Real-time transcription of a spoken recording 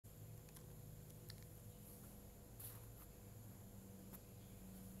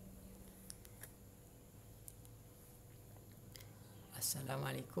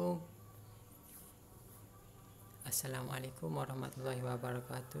Assalamualaikum. Assalamualaikum warahmatullahi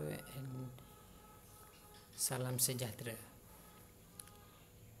wabarakatuh and salam sejahtera.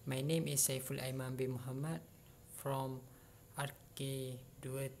 My name is Saiful Aiman bin Mohamad from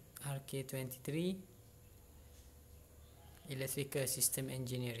RK23 Electrical System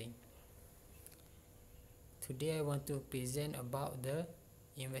Engineering. Today I want to present about the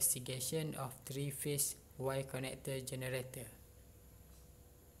investigation of three-phase Y connector generator.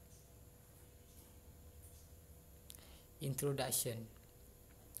 Introduction.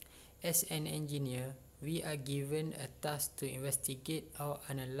 As an engineer, we are given a task to investigate or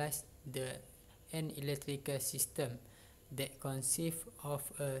analyze an electrical system that consists of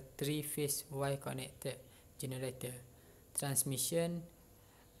a three-phase Y connector generator, transmission,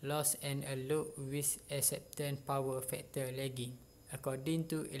 loss and a load with acceptance power factor lagging according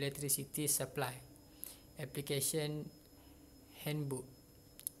to electricity supply. Application handbook.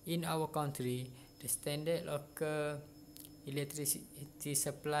 In our country, the standard local electricity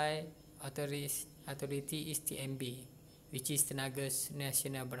supply authority is TNB, which is Tenaga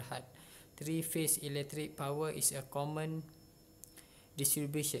Nasional Berhad. Three-phase electric power is a common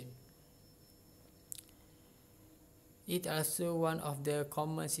distribution. It also one of the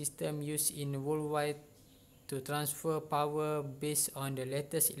common system used in worldwide to transfer power based on the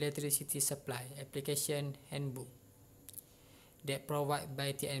latest electricity supply application handbook that provided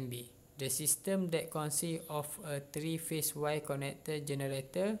by TNB. The system that consists of a three-phase Y connector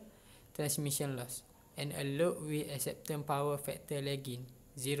generator, transmission loss, and a load with acceptance power factor lagging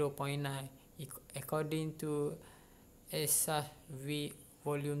 0.9 according to SAV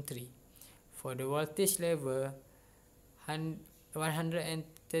Volume 3. For the voltage level 132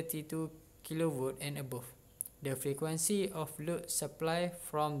 kV and above, the frequency of load supply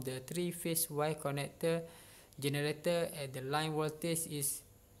from the three-phase Y connector generator at the line voltage is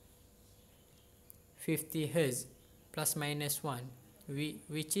 50 Hz plus minus 1,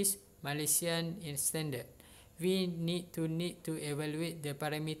 which is Malaysian standard. We need to evaluate the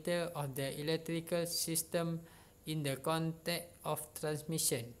parameter of the electrical system in the context of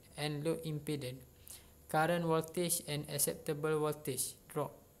transmission and load impedance, current voltage and acceptable voltage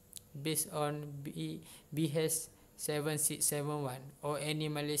drop based on BS 7671 or any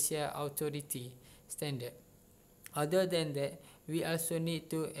Malaysia authority standard. Other than that, we also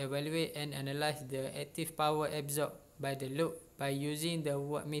need to evaluate and analyze the active power absorbed by the load by using the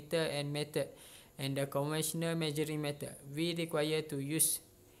wattmeter and method and the conventional measuring method. We require to use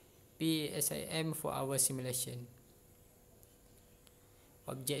PSIM for our simulation.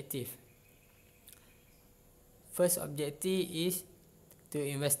 Objective. First objective is to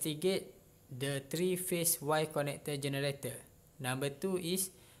investigate the three-phase Y connector generator. Number 2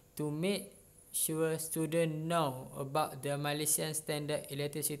 is to make sure students know about the Malaysian standard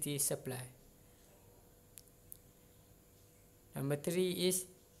electricity supply. Number 3 is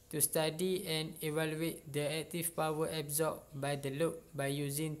to study and evaluate the active power absorbed by the load by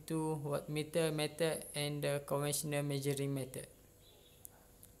using two wattmeter method and the conventional measuring method.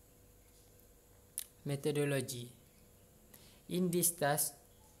 Methodology. In this task,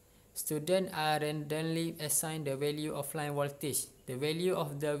 students are randomly assigned the value of line voltage. The value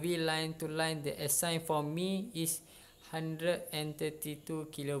of the V line to line that assigned for me is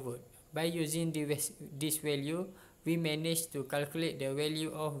 132 kV. By using this value, we managed to calculate the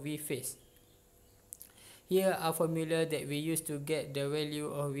value of V phase. Here are formula that we use to get the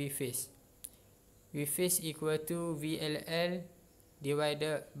value of V phase. V phase equal to VLL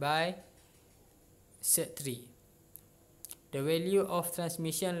divided by Z3. The value of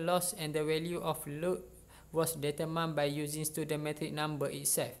transmission loss and the value of load was determined by using student metric number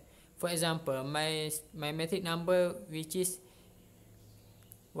itself. For example, my metric number, which is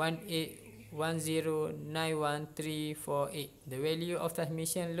 181091348. The value of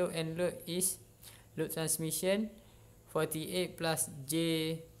transmission load and load is load transmission 48 plus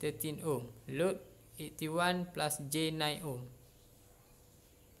J13 ohm, load 81 plus J9 ohm.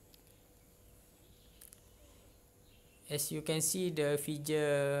 As you can see the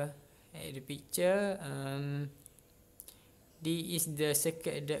figure at the picture, this is the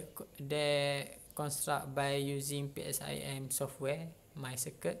circuit that construct by using PSIM software, my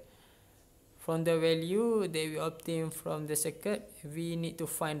circuit. From the value that we obtain from the circuit, we need to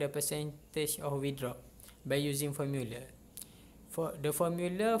find the percentage of V drop by using formula. For the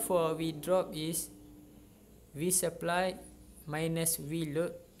formula for V drop is V supply minus V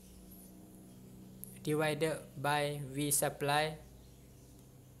load divided by V supply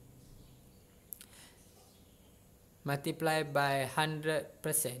multiplied by 100%.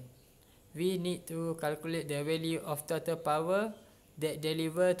 We need to calculate the value of total power that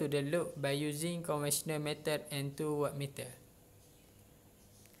deliver to the loop by using conventional method and 2 wattmeter.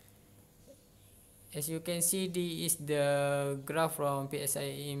 As you can see, this is the graph from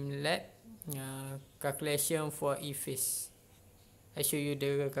PSIM lab, calculation for E phase. I show you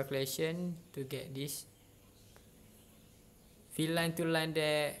the calculation to get this. Field line to line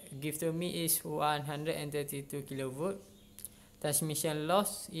that give to me is 132 kilovolt. Transmission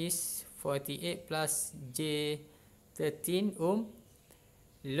loss is 48 plus J 13 ohm.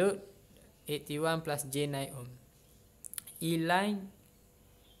 Load 81 plus J 9 ohm. E line,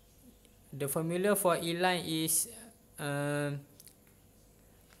 the formula for E line is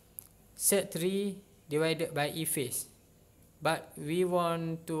Z3 divided by E phase. But we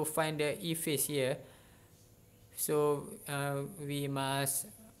want to find the E phase here, so we must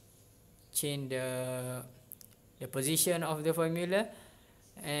change the position of the formula,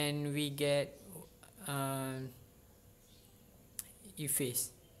 and we get E phase.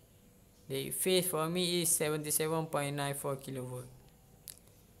 The E phase for me is 77.94 kilovolt.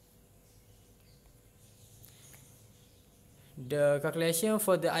 The calculation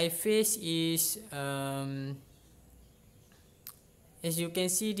for the I phase is as you can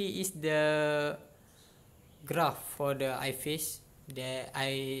see, this is the graph for the I phase that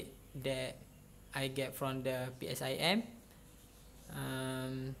I get from the PSIM.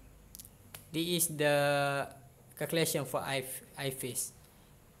 This is the calculation for I phase.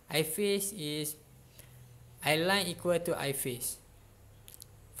 I phase is I line equal to I phase.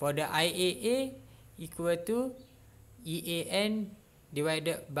 For the IAA equal to EAN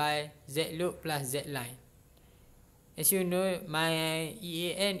divided by Z loop plus Z line. As you know, my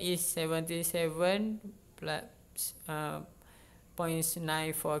EAN is 77 plus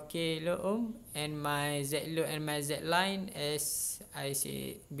 0.94 kilo ohm, and my Z loop and my Z line, as I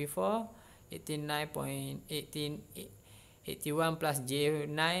said before, 81 plus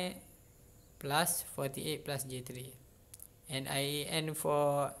J9 plus 48 plus J3, and IAN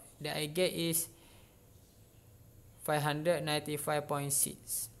for that I get is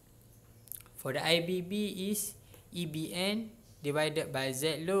 595.6. For the IBB is EBN divided by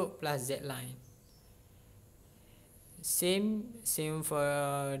Z loop plus Z line. Same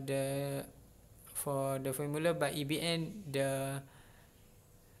for the formula, but EBN the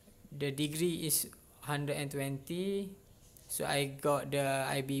degree is 120, so I got the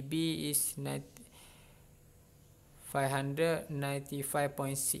IBB is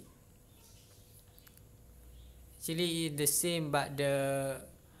 595.6. Actually it's the same, but the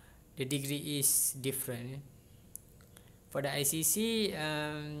degree is different. For the ICC,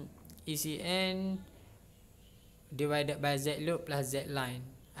 ECN divided by Z loop plus Z line.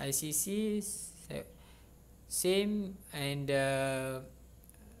 ICC same, and the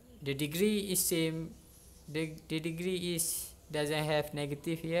degree is same. The degree is doesn't have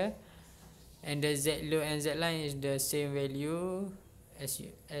negative here, and the Z loop and Z line is the same value as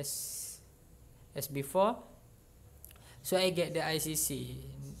before. So I get the ICC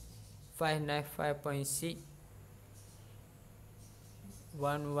 595.6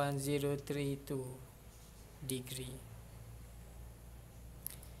 11032 degree.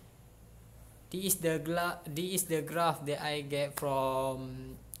 This is the graph that I get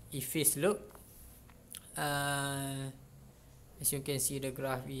from E phase loop. As you can see, the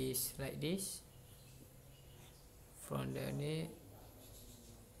graph is like this from the net,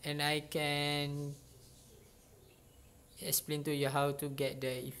 and I can explain to you how to get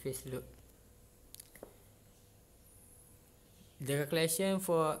the E phase loop. The calculation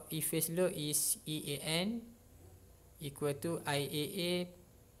for E phase loop is EAN equal to IAA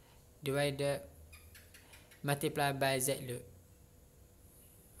divided multiplied by Z loop.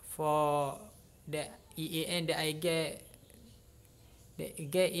 For the EAN that I get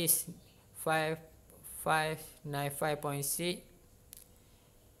is 595.6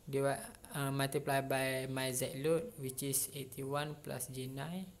 multiplied by my Z load, which is 81 plus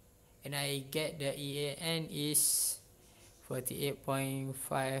J9, and I get the EAN is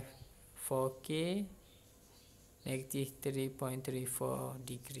 48.54K negative 3.34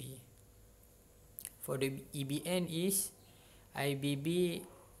 degree. For the EBN is IBB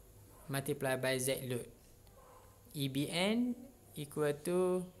multiplied by Z load. EBN equal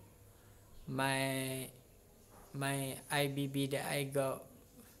to my IBB that I got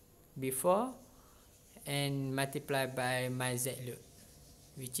before and multiplied by my Z load,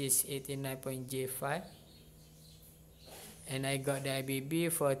 which is 89.J5, and I got the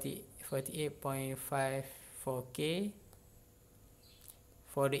IBB 48.54K.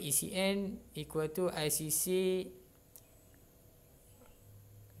 For the ECN equal to ICC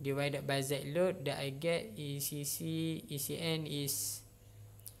divided by Z load that I get ECN is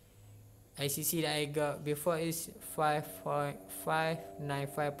ICC that I got before is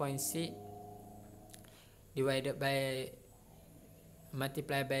 5.595.6 divided by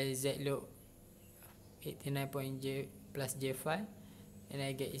multiply by Z load 89 plus J5, and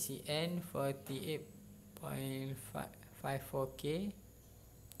I get ECN 48.54K.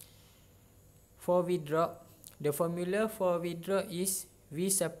 For V drop, the formula for V drop is V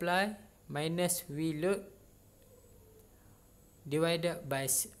supply minus V load divided by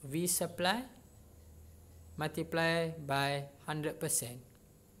V supply multiplied by 100%.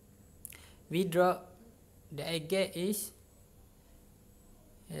 V drop that I get is,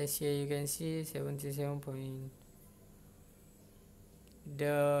 as here you can see, 77 point.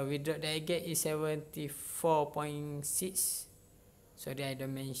 The V drop that I get is 74.6. Sorry, I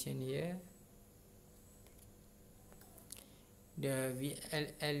don't mention here. The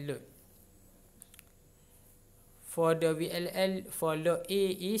VLL load. For the VLL for load A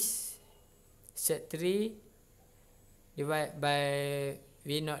is set 3 divided by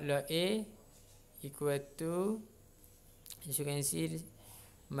V naught load A equal to, as you can see,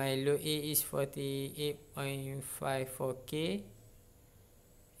 my load A is 48.54K,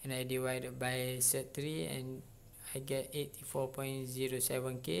 and I divided by set 3 and I get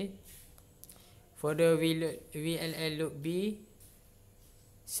 84.07K. For the VLL loop B,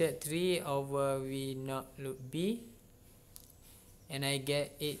 set 3 over V naught loop B, and I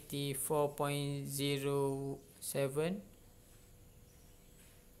get 84.07.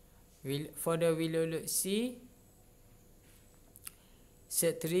 For the VLL loop C,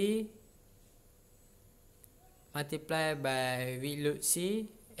 set 3 multiply by V loop C,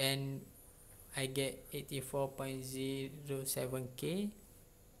 and I get 84.07K.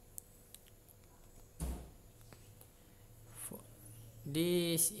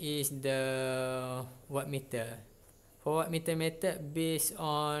 This is the wattmeter. For wattmeter method, based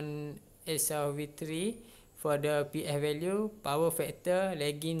on SRV3, for the PF value, power factor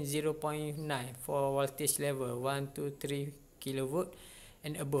lagging 0.9 for voltage level 1 to 3 kV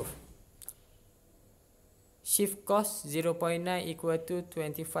and above. Shift cost 0.9 equal to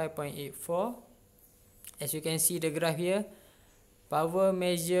 25.84. As you can see the graph here, power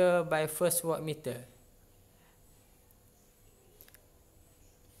measured by first wattmeter.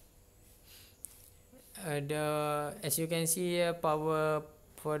 As you can see here, power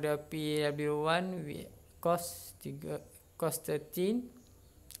for the PW1 cost 13,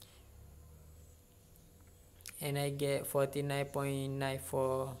 and I get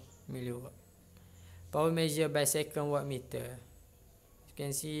 49.94 milliwatt. Power measured by second wattmeter. You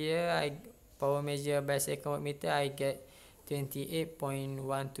can see here, power measured by second wattmeter, I get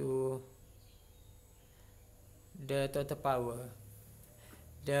 28.12 the total power.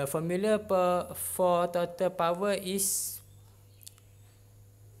 The formula for total power is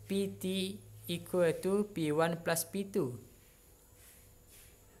PT equal to P1 plus P2.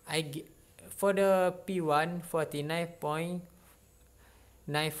 For the P1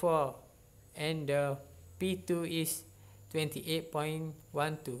 49.94 and the P2 is 28.12,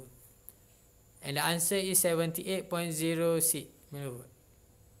 and the answer is 78.06 milliwatt.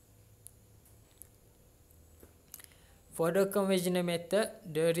 For the conventional method,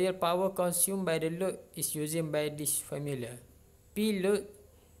 the real power consumed by the load is using by this formula. P load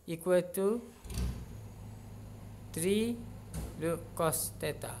equal to 3 load cos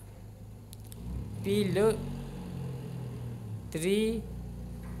theta. P load 3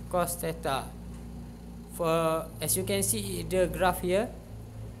 cos theta. For, as you can see the graph here,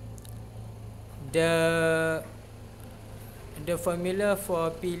 the formula for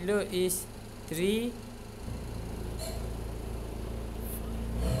P load is 3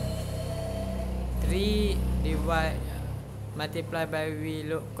 multiply by V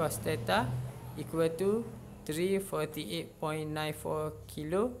load cos theta equal to 348.94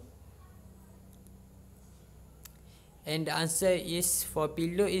 kilo, and the answer is for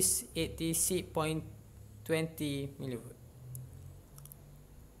P load is 86.20 milliwatt.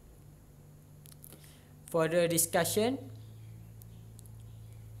 For the discussion,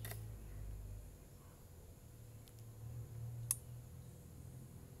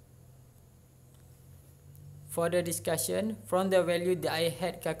 from the value that I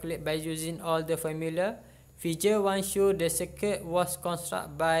had calculated by using all the formula, figure 1 show the circuit was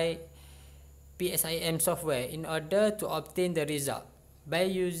constructed by PSIM software in order to obtain the result. By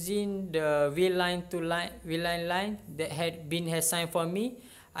using the V line that had been assigned for me,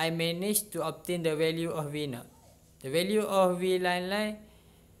 I managed to obtain the value of V naught. The value of V line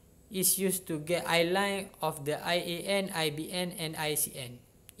is used to get I line of the IAN, IBN and ICN.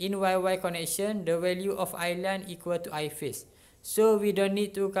 In YY connection, the value of I line equal to I phase. So we don't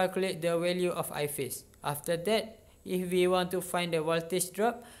need to calculate the value of I phase. After that, if we want to find the voltage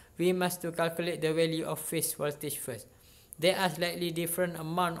drop, we must to calculate the value of phase voltage first. There are slightly different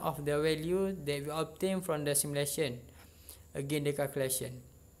amount of the value that we obtain from the simulation. Again, the calculation.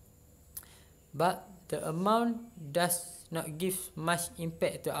 But the amount does not give much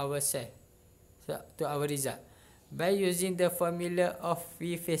impact to ourselves, to our result. By using the formula of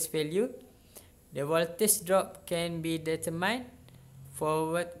V phase value, the voltage drop can be determined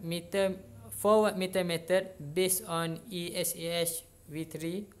for wattmeter method based on ESAH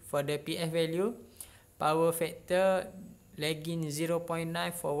V3 for the PF value, power factor lagging 0.9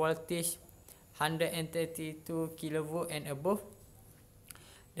 for voltage 132 kV and above.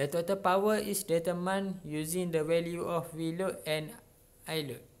 The total power is determined using the value of V load and I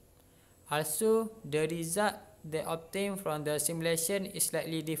load. Also, the result they obtained from the simulation is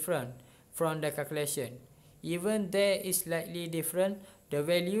slightly different from the calculation. Even there is slightly different, the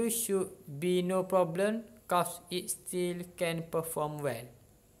value should be no problem cause it still can perform well.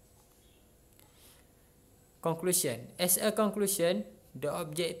 Conclusion. As a conclusion, the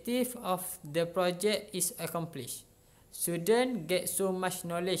objective of the project is accomplished. Students get so much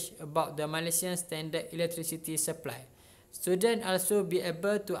knowledge about the Malaysian standard electricity supply. Students also be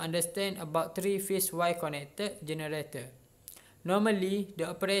able to understand about three-phase Y-connected generator. Normally,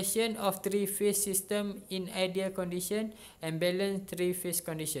 the operation of three-phase system in ideal condition and balanced three-phase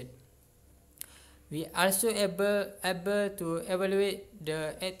condition. We also able to evaluate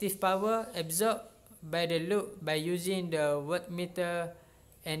the active power absorbed by the load by using the wattmeter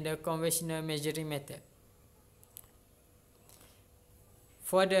and the conventional measuring method.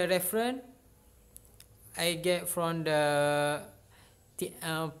 For the reference, I get from the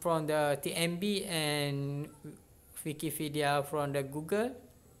TMB and Wikipedia, from the Google,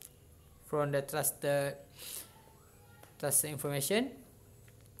 from the trusted information.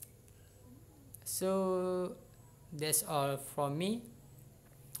 So that's all from me.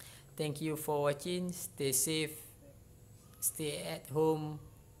 Thank you for watching. Stay safe, stay at home.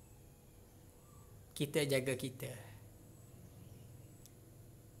 Kita jaga kita.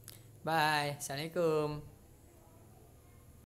 Bye. Assalamualaikum.